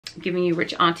Giving you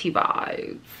rich auntie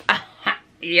vibes.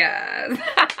 Yes.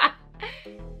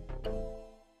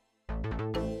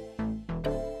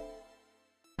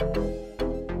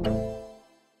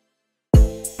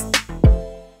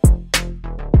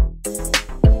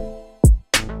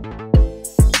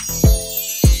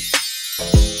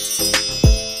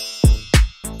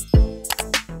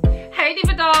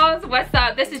 What's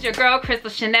up? This is your girl Crystal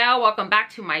Chanel. Welcome back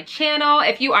to my channel.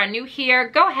 If you are new here,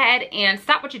 go ahead and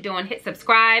stop what you're doing, hit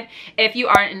subscribe. If you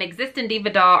are an existing diva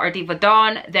doll or diva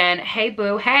don, then hey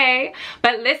boo, hey.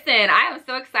 But listen, I am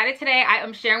so excited today. I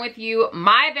am sharing with you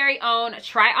my very own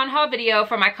try on haul video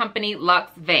for my company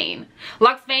LUXevain.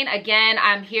 LUXevain, again,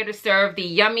 I'm here to serve the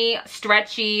yummy,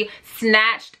 stretchy,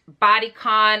 snatched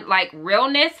bodycon like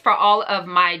realness for all of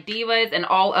my divas and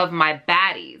all of my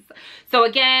baddies. So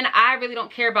again, I really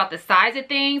don't care about the size of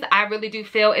things. I really do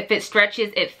feel if it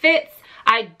stretches, it fits.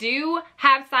 I do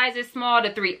have sizes small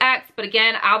to 3X, but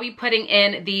again, I'll be putting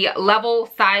in the level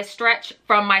size stretch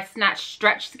from my snatch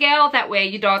stretch scale. That way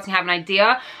you dolls can have an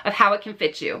idea of how it can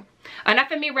fit you.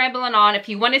 Enough of me rambling on. If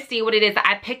you want to see what it is that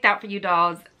I picked out for you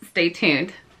dolls, stay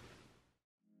tuned.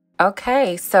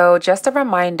 Okay, so just a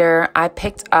reminder, I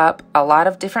picked up a lot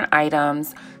of different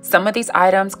items. Some of these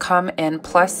items come in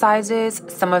plus sizes,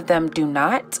 some of them do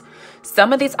not.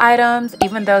 Some of these items,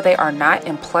 even though they are not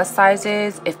in plus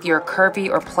sizes, if you're curvy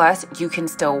or plus, you can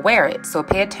still wear it. So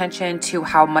pay attention to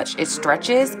how much it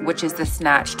stretches, which is the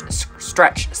snatched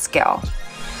stretch scale.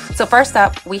 So first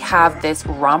up, we have this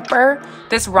romper.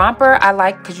 This romper I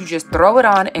like because you just throw it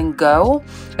on and go.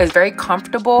 It's very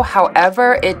comfortable.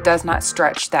 However, it does not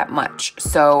stretch that much.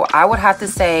 So I would have to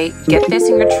say, get this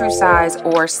in your true size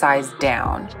or size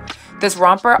down. This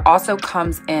romper also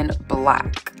comes in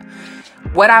black.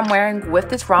 What I'm wearing with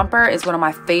this romper is one of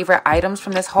my favorite items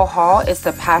from this whole haul. It's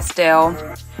the pastel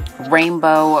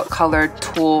rainbow colored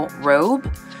tulle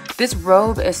robe. This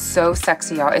robe is so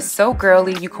sexy, y'all. It's so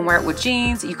girly. You can wear it with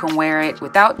jeans. You can wear it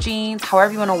without jeans.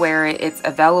 However you want to wear it, it's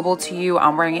available to you.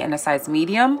 I'm wearing it in a size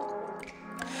medium.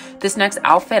 This next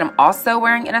outfit, I'm also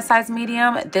wearing in a size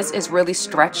medium. This is really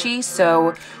stretchy,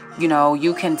 so, you know,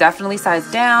 you can definitely size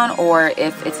down, or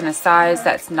if it's in a size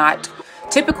that's not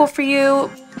typical for you,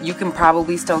 you can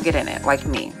probably still get in it, like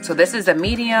me. So this is a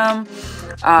medium.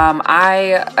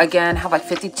 I, again, have like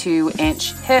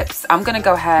 52-inch hips. I'm going to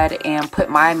go ahead and put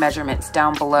my measurements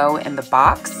down below in the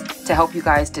box to help you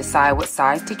guys decide what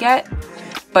size to get.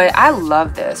 But I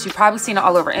love this. You've probably seen it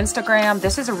all over Instagram.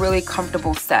 This is a really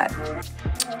comfortable set.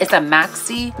 It's a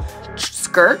maxi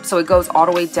skirt, so it goes all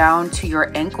the way down to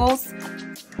your ankles.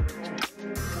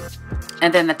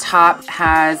 And then the top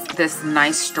has this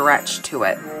nice stretch to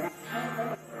it.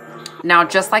 Now,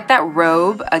 just like that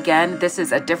robe, again, this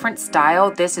is a different style.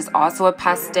 This is also a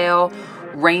pastel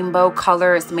rainbow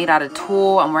color. It's made out of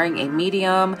tulle. I'm wearing a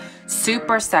medium.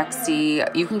 Super sexy.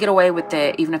 You can get away with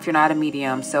it even if you're not a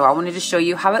medium. So I wanted to show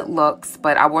you how it looks.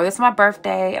 But I wore this on my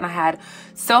birthday and I had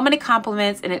so many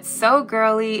compliments, and it's so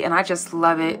girly and I just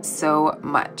love it so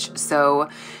much. So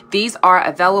these are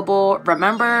available,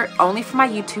 remember, only for my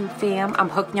YouTube fam. I'm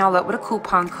hooking y'all up with a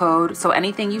coupon code. So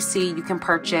anything you see, you can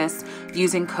purchase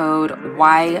using code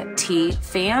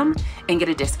YTFAM and get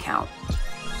a discount.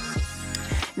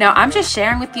 Now, I'm just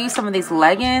sharing with you some of these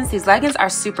leggings. These leggings are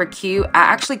super cute. I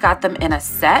actually got them in a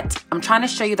set. I'm trying to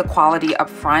show you the quality up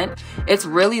front. It's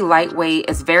really lightweight.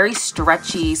 It's very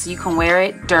stretchy, so you can wear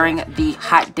it during the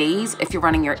hot days if you're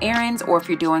running your errands or if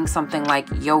you're doing something like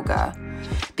yoga.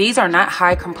 These are not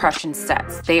high compression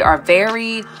sets. They are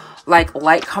very like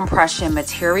light compression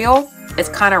material. It's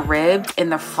kind of ribbed in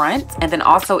the front and then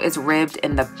also is ribbed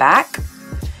in the back.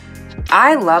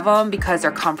 I love them because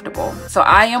they're comfortable. So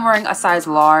I am wearing a size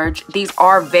large. These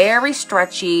are very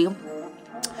stretchy.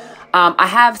 I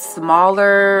have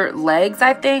smaller legs,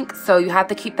 I think. So you have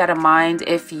to keep that in mind.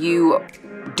 If you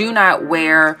do not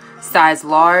wear size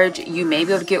large, you may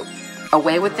be able to get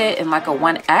away with it in like a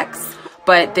 1X.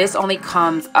 But this only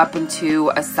comes up into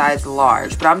a size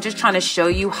large. But I'm just trying to show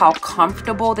you how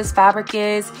comfortable this fabric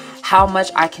is, how much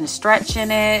I can stretch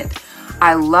in it.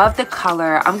 I love the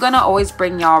color. I'm gonna always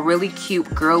bring y'all really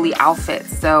cute girly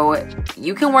outfits so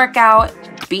you can work out,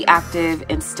 be active,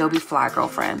 and still be fly,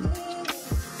 girlfriend.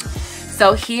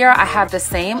 So here I have the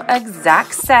same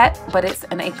exact set, but it's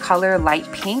in a color light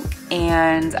pink.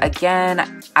 And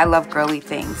again, I love girly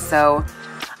things. So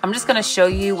I'm just gonna show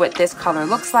you what this color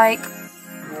looks like.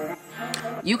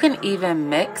 You can even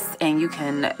mix, and you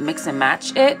can mix and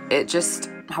match it. It just,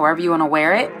 however you wanna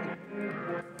wear it.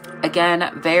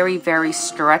 Again, very, very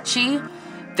stretchy.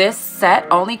 This set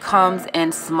only comes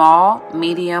in small,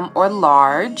 medium, or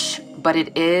large, but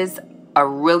it is a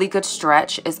really good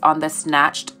stretch is on the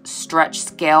snatched stretch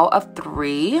scale of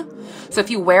 3. So if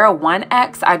you wear a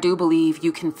 1X, I do believe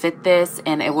you can fit this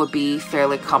and it would be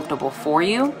fairly comfortable for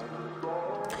you.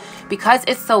 Because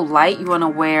it's so light, you want to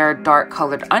wear dark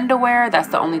colored underwear. That's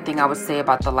the only thing I would say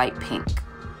about the light pink.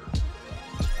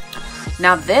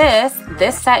 Now this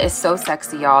set is so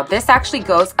sexy, y'all. This actually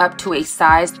goes up to a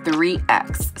size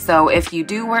 3X. So if you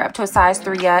do wear up to a size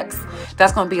 3X,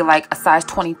 that's going to be like a size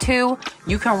 22.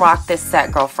 You can rock this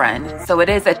set, girlfriend. So it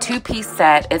is a 2-piece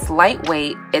set. It's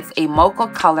lightweight. It's a mocha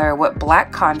color with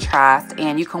black contrast,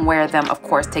 and you can wear them, of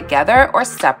course, together or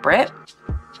separate.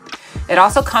 It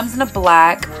also comes in a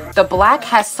black. The black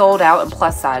has sold out in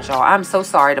plus size, y'all. I'm so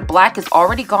sorry. The black is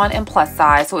already gone in plus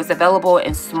size, so it's available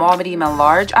in small, medium, and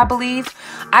large, I believe.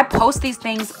 I post these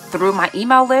things through my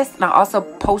email list, and I also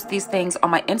post these things on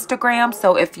my Instagram.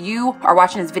 So if you are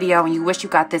watching this video and you wish you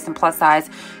got this in plus size,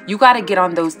 you got to get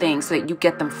on those things so that you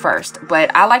get them first.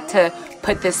 But I like to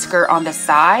put this skirt on the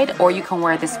side, or you can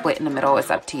wear this split in the middle.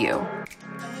 It's up to you.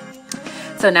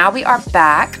 So now we are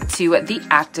back to the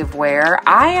activewear.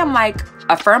 I am like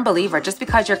a firm believer, just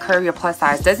because you're curvy or plus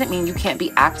size doesn't mean you can't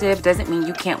be active, doesn't mean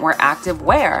you can't wear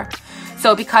activewear.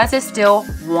 So because it's still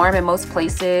warm in most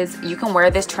places, you can wear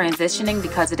this transitioning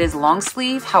because it is long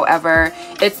sleeve. However,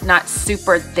 it's not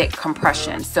super thick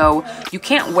compression. So you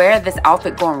can't wear this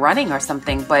outfit going running or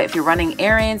something, but if you're running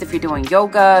errands, if you're doing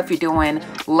yoga, if you're doing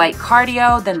light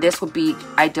cardio, then this would be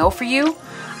ideal for you.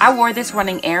 I wore this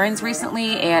running errands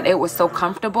recently and it was so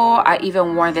comfortable. I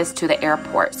even wore this to the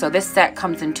airport. So this set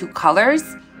comes in 2 colors.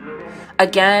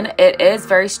 Again, it is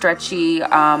very stretchy.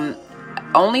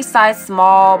 Only size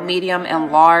small, medium,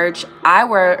 and large. I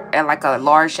wear like a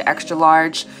large to extra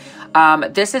large.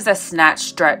 This is a snatch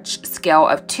stretch scale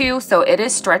of 2, so it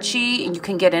is stretchy and you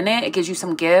can get in it. It gives you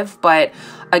some give, but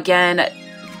again,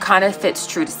 kind of fits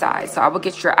true to size. So I will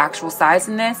get your actual size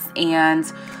in this,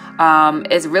 and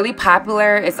it's really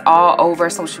popular. It's all over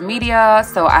social media,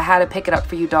 so I had to pick it up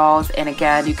for you dolls. And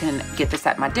again, you can get this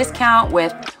at my discount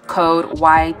with code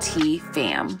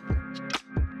YTFAM.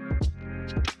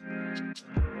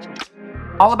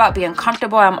 All about being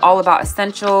comfortable. I'm all about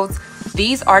essentials.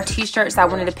 These are t-shirts I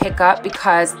wanted to pick up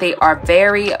because they are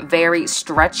very, very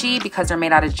stretchy because they're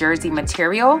made out of jersey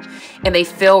material and they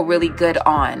feel really good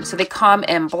on. So they come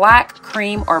in black,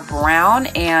 cream, or brown,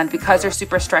 and because they're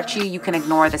super stretchy, you can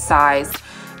ignore the size.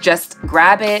 Just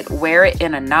grab it, wear it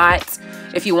in a knot.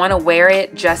 If you want to wear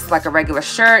it just like a regular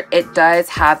shirt, it does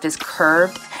have this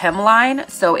curved hemline,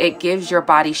 so it gives your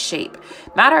body shape.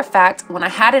 Matter of fact, when I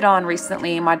had it on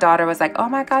recently, my daughter was like, "Oh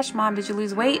my gosh, Mom, did you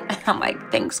lose weight?" I'm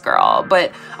like, "Thanks, girl."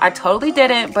 But I totally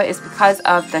didn't, but it's because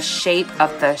of the shape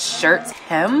of the shirt's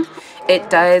hem. It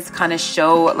does kind of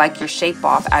show like your shape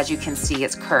off. As you can see,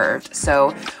 it's curved.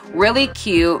 So really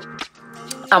cute.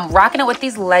 I'm rocking it with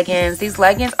these leggings. These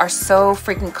leggings are so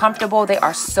freaking comfortable. They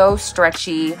are so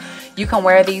stretchy. You can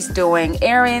wear these doing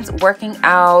errands, working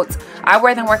out. I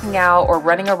wear them working out or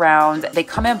running around. They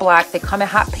come in black, they come in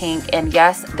hot pink, and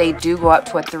yes, they do go up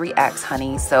to a 3X,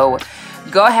 honey. So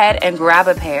go ahead and grab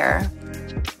a pair.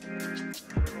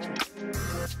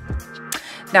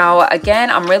 Now, again,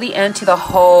 I'm really into the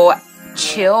whole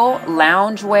chill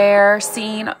loungewear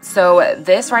scene. So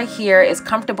this right here is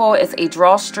comfortable. It's a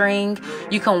drawstring.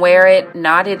 You can wear it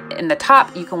knotted in the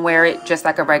top. You can wear it just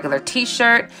like a regular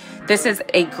t-shirt. This is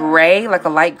a gray, like a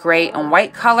light gray and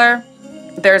white color.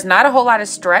 There's not a whole lot of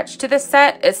stretch to this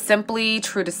set. It's simply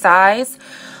true to size.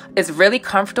 It's really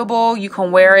comfortable. You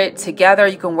can wear it together.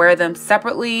 You can wear them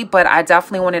separately, but I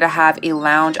definitely wanted to have a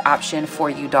lounge option for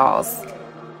you dolls.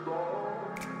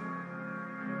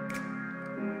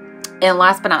 And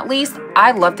last but not least,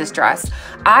 I love this dress.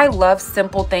 I love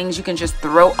simple things you can just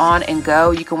throw on and go.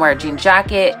 You can wear a jean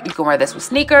jacket. You can wear this with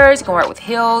sneakers. You can wear it with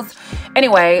heels.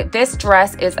 Anyway, this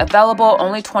dress is available,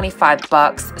 only 25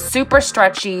 bucks. Super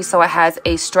stretchy, so it has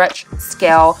a stretch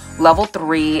scale level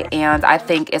 3, and I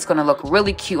think it's gonna look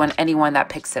really cute on anyone that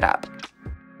picks it up.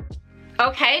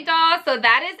 Okay, dolls, so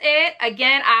that is it.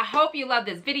 Again, I hope you love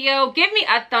this video. Give me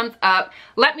a thumbs up.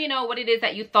 Let me know what it is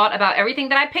that you thought about everything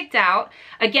that I picked out.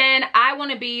 Again, I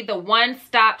want to be the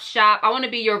one-stop shop. I want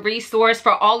to be your resource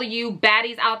for all of you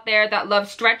baddies out there that love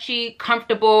stretchy,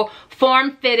 comfortable,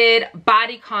 form-fitted,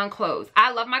 bodycon clothes.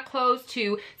 I love my clothes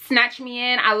to snatch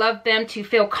me in. I love them to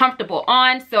feel comfortable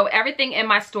on. So everything in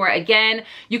my store, again,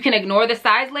 you can ignore the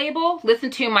size label. Listen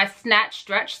to my snatch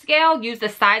stretch scale. Use the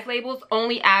size labels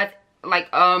only as like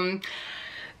a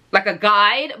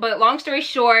guide. But long story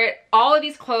short, all of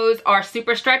these clothes are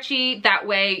super stretchy. That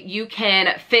way you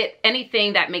can fit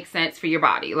anything that makes sense for your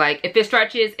body. Like if it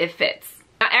stretches, it fits.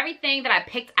 Now everything that I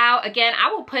picked out, again,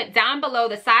 I will put down below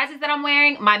the sizes that I'm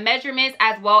wearing, my measurements,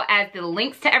 as well as the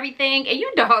links to everything. And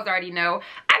you dolls already know,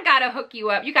 I gotta hook you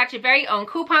up. You got your very own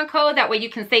coupon code. That way you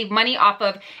can save money off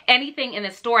of anything in the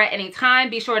store at any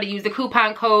time. Be sure to use the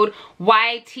coupon code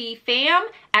YTFAM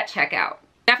at checkout.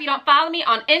 Now, if you don't follow me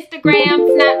on Instagram,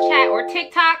 Snapchat, or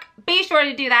TikTok, be sure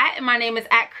to do that. And my name is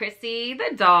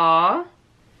 @ChrissieTheDoll.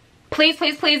 Please,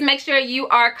 please, please make sure you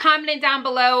are commenting down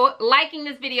below, liking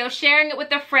this video, sharing it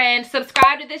with a friend,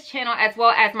 subscribe to this channel as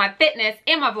well as my fitness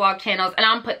and my vlog channels, and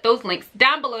I'll put those links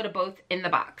down below to both in the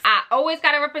box. I always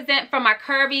got to represent for my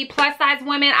curvy plus size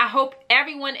women. I hope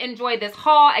everyone enjoyed this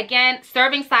haul. Again,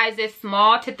 serving sizes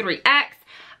small to 3X.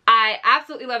 I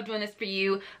absolutely love doing this for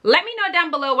you. Let me know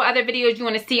down below what other videos you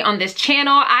want to see on this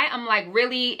channel. I am like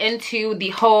really into the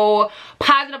whole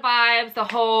positive vibes, the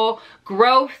whole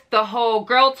growth, the whole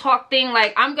girl talk thing.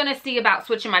 Like, I'm gonna see about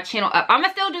switching my channel up. I'm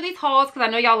gonna still do these hauls because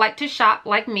I know y'all like to shop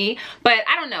like me, but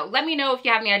I don't know. Let me know if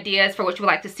you have any ideas for what you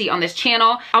would like to see on this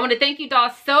channel. I want to thank you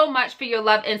dolls so much for your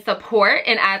love and support,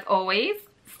 and as always,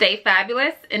 stay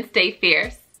fabulous and stay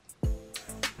fierce.